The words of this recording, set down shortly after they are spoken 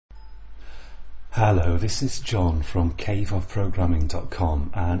Hello, this is John from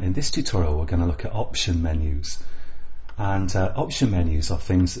caveofprogramming.com, and in this tutorial we're going to look at option menus. And option menus are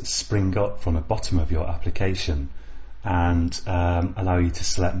things that spring up from the bottom of your application and allow you to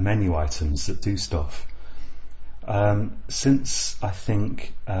select menu items that do stuff. Since I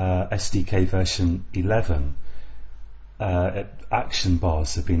think SDK version 11, action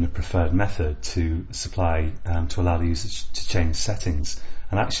bars have been the preferred method to supply to allow the user to change settings,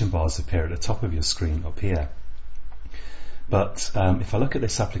 and action bars appear at the top of your screen up here. But if I look at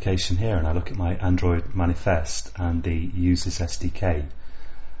this application here and I look at my Android manifest and the users SDK,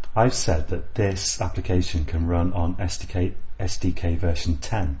 I've said that this application can run on SDK version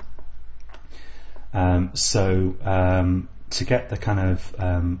 10. To get the kind of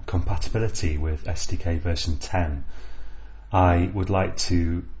compatibility with SDK version 10, I would like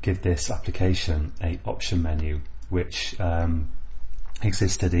to give this application a option menu, which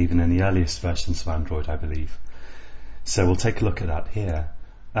existed even in the earliest versions of Android, I believe. So we'll take a look at that here.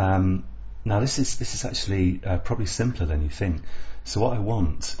 Now this is actually probably simpler than you think. So what I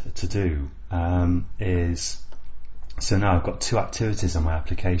want to do is, so now I've got two activities on my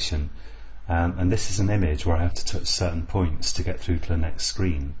application, and this is an image where I have to touch certain points to get through to the next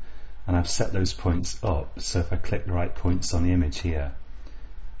screen, and I've set those points up, so if I click the right points on the image here,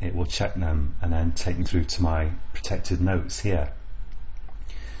 it will check them and then take me through to my protected notes here.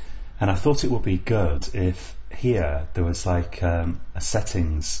 And I thought it would be good if here there was like a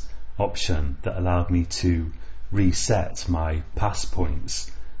settings option that allowed me to reset my pass points,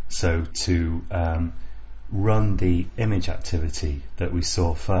 so to run the image activity that we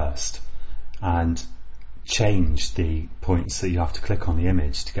saw first and change the points that you have to click on the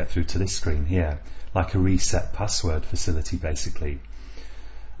image to get through to this screen here, like a reset password facility basically.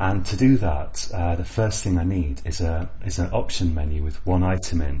 And to do that, the first thing I need is an option menu with one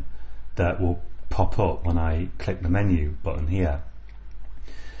item in that will pop up when I click the menu button here.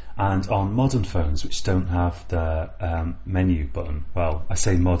 And on modern phones which don't have the menu button, well, I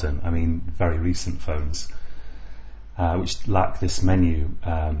say modern, I mean very recent phones, which lack this menu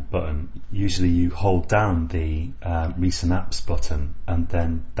button, usually you hold down the recent apps button and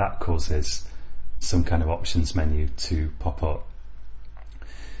then that causes some kind of options menu to pop up.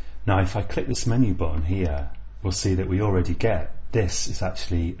 Now if I click this menu button here, we'll see that we already get this is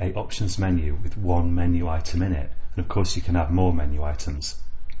actually a options menu with one menu item in it, and of course you can have more menu items.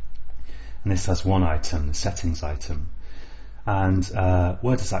 And this has one item, the settings item. And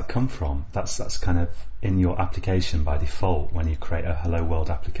where does that come from? That's kind of in your application by default when you create a Hello World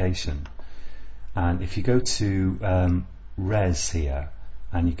application. And if you go to Res here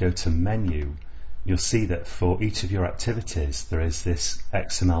and you go to Menu, you'll see that for each of your activities there is this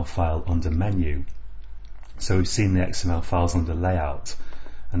XML file under Menu. So we've seen the XML files under Layout,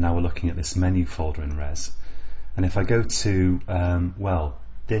 and now we're looking at this menu folder in Res. And if I go to, well,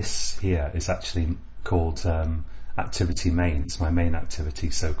 this here is actually called Activity Main. It's my main activity,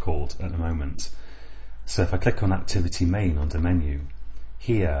 so called at the moment. So if I click on Activity Main under Menu,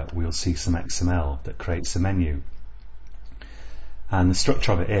 here we'll see some XML that creates a menu. And the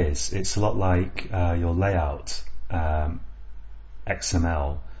structure of it is, it's a lot like your Layout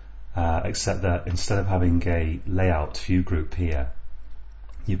XML, except that instead of having a layout view group here,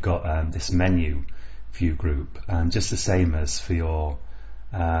 you've got this menu view group, and just the same as for your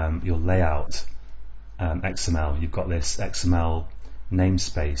layout XML, you've got this XML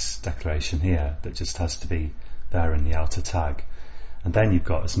namespace declaration here that just has to be there in the outer tag, and then you've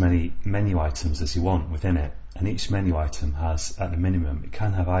got as many menu items as you want within it, and each menu item has, at the minimum, it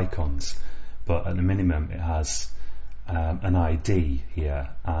can have icons, but at the minimum it has an ID here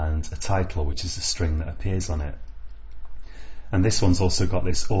and a title, which is the string that appears on it. And this one's also got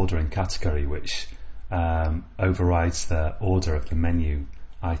this order and category, which overrides the order of the menu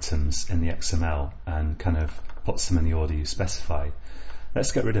items in the XML and kind of puts them in the order you specify.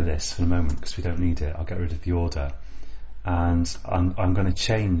 Let's get rid of this for the moment because we don't need it. I'll get rid of the order, and I'm going to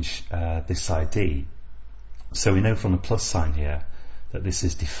change this ID. So we know from the plus sign here that this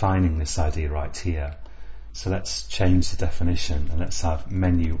is defining this ID right here. So let's change the definition and let's have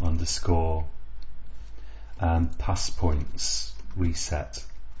menu underscore pass points reset.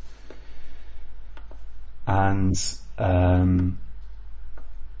 And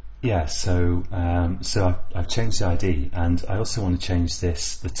yeah, so I've changed the ID, and I also want to change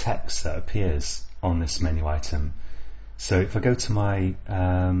the text that appears on this menu item. So if I go to my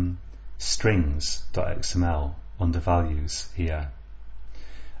strings.xml under values here,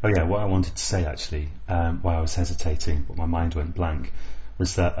 oh yeah, what I wanted to say actually, while I was hesitating but my mind went blank,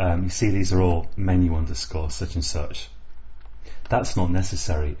 was that you see these are all menu underscore such and such. That's not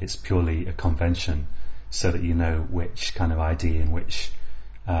necessary, it's purely a convention so that you know which kind of ID and which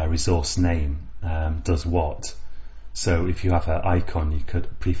resource name does what. So if you have an icon, you could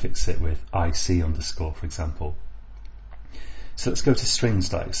prefix it with IC underscore, for example. So let's go to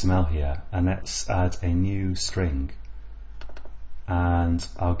strings.xml here, and let's add a new string, and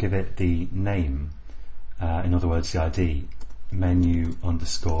I'll give it the name, in other words the ID, menu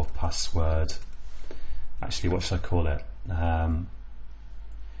underscore password. Actually, what should I call it?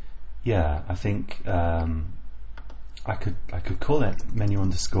 Yeah, I think I could call it menu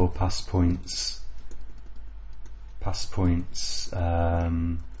underscore passpoints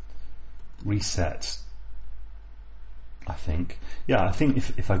reset. I think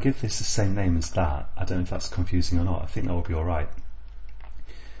if I give this the same name as that, I don't know if that's confusing or not. I think that will be alright,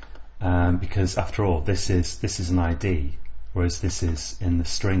 because after all, this is an ID, whereas this is in the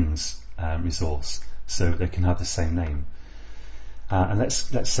strings resource, so they can have the same name. And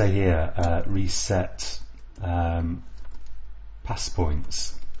let's say here reset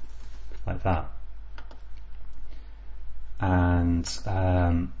passpoints, like that. And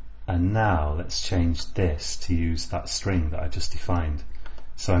now let's change this to use that string that I just defined.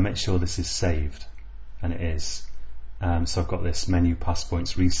 So I make sure this is saved, and it is. So I've got this menu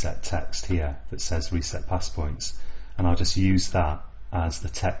passpoints reset text here that says reset passpoints, and I'll just use that as the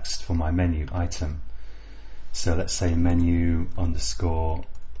text for my menu item. So let's say menu underscore,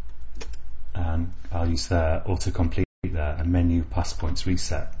 and I'll use the autocomplete there, and menu passpoints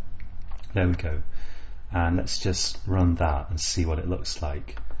reset. There we go. And let's just run that and see what it looks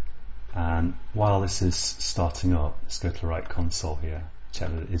like. And while this is starting up, let's go to the right console here, check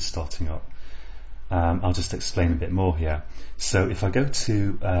that it is starting up. I'll just explain a bit more here. So if I go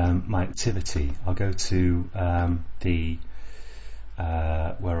to my activity, I'll go to the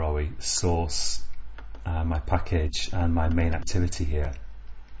where are we? Source, my package, and my main activity here.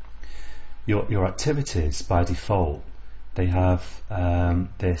 Your activities by default, they have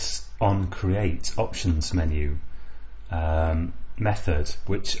this onCreate options menu method,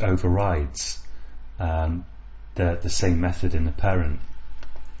 which overrides the same method in the parent.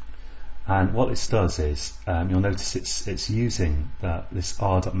 And what this does is, you'll notice it's using this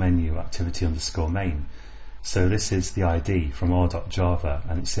r.menu activity underscore main. So this is the ID from r.java,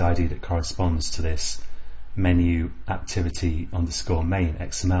 and it's the ID that corresponds to this menu activity underscore main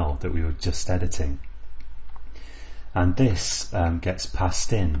XML that we were just editing. And this gets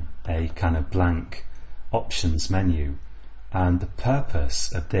passed in a kind of blank options menu. And the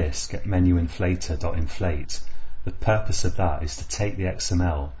purpose of this get menu inflator.inflate, the purpose of that is to take the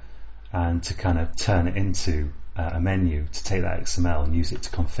XML and to kind of turn it into a menu, to take that XML and use it to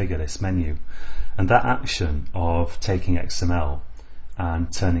configure this menu. And that action of taking XML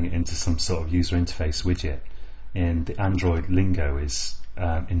and turning it into some sort of user interface widget in the Android lingo is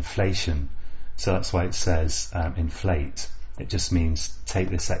inflation. So that's why it says inflate. It just means take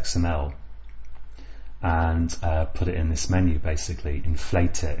this XML and put it in this menu, basically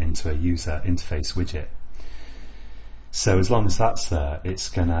inflate it into a user interface widget. So as long as that's there, it's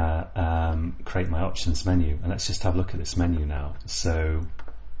gonna create my options menu. And let's just have a look at this menu now. So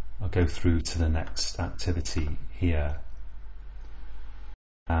I'll go through to the next activity here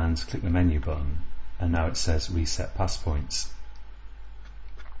and click the menu button, and now it says reset passpoints.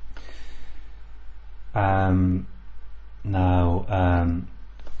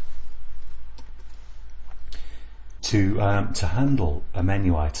 To handle a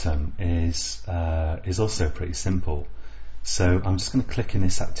menu item is also pretty simple. So I'm just going to click in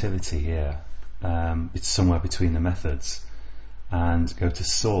this activity here. It's somewhere between the methods, and go to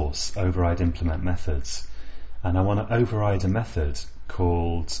source, override implement methods, and I want to override a method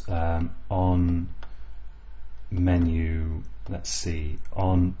called on menu. Let's see,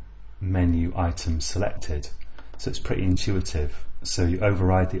 on menu item selected. So it's pretty intuitive. So you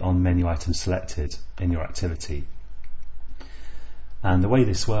override the on menu item selected in your activity. And the way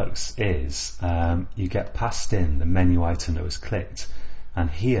this works is you get passed in the menu item that was clicked, and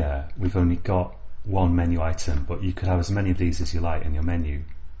here we've only got one menu item, but you could have as many of these as you like in your menu.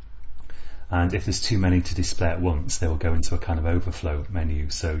 And if there's too many to display at once, they will go into a kind of overflow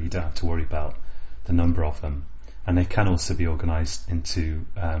menu, so you don't have to worry about the number of them. And they can also be organized into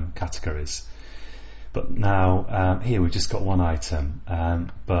categories. But now here we've just got one item,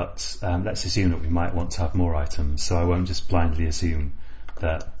 but let's assume that we might want to have more items, so I won't just blindly assume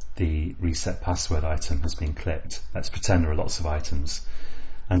that the reset password item has been clicked. Let's pretend there are lots of items.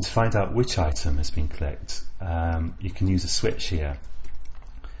 And to find out which item has been clicked, you can use a switch here.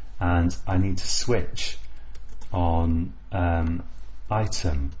 And I need to switch on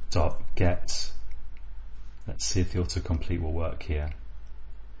item.get Let's see if the autocomplete will work here.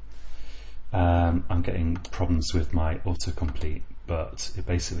 I'm getting problems with my autocomplete, but it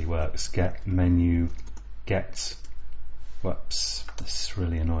basically works. Get menu, get, whoops, this is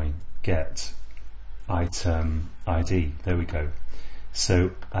really annoying, get item ID, there we go.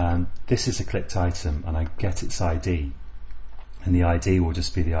 So this is a clicked item and I get its ID, and the ID will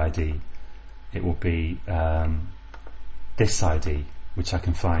just be the ID. It will be this ID, which I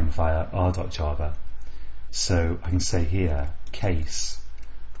can find via r.java. So I can say here case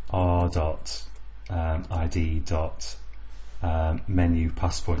r.id.menu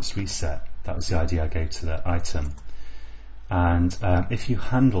passpoints reset. That was the ID I gave to the item. And if you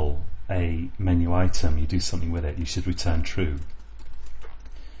handle a menu item, you do something with it, you should return true.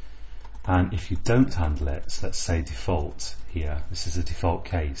 And if you don't handle it, so let's say default here, this is a default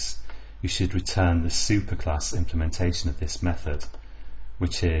case, you should return the superclass implementation of this method,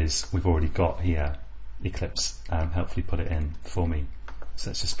 which is, we've already got here. Eclipse helpfully put it in for me. So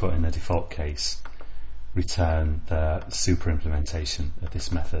let's just put in the default case, return the super implementation of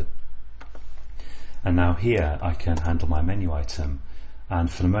this method. And now here I can handle my menu item. And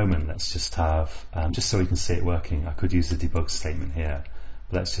for the moment, let's just have, just so we can see it working, I could use the debug statement here.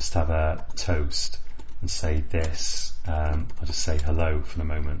 But let's just have a toast and say this. I'll just say hello for the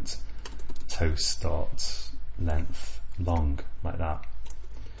moment. Toast.length long, like that.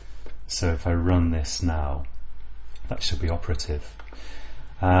 So if I run this now, that should be operative.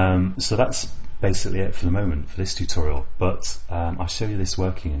 So that's basically it for the moment for this tutorial, but I'll show you this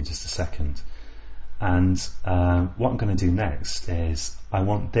working in just a second. And what I'm going to do next is I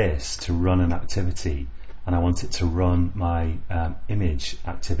want this to run an activity, and I want it to run my image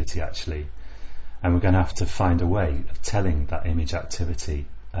activity actually. And we're going to have to find a way of telling that image activity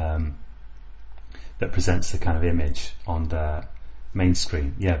that presents the kind of image on the main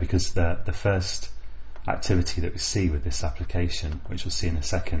screen. Yeah, because the first activity that we see with this application, which we'll see in a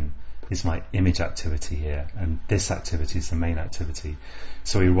second, is my image activity here, and this activity is the main activity.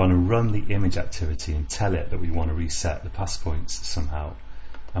 So we want to run the image activity and tell it that we want to reset the pass points somehow,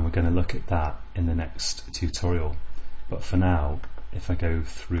 and we're going to look at that in the next tutorial. But for now, if I go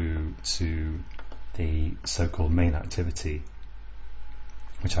through to the so-called main activity,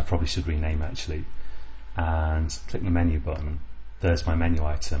 which I probably should rename actually, and click the menu button, there's my menu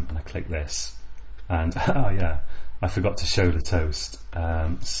item, and I click this, and oh yeah, I forgot to show the toast.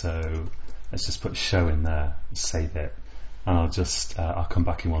 So let's just put show in there, save it, and I'll come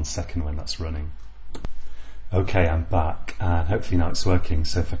back in 1 second when that's running. Okay, I'm back, and hopefully now it's working.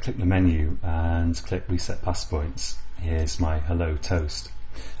 So if I click the menu and click reset pass points, here's my hello toast.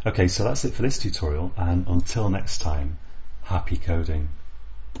 Okay, so that's it for this tutorial, and until next time, happy coding.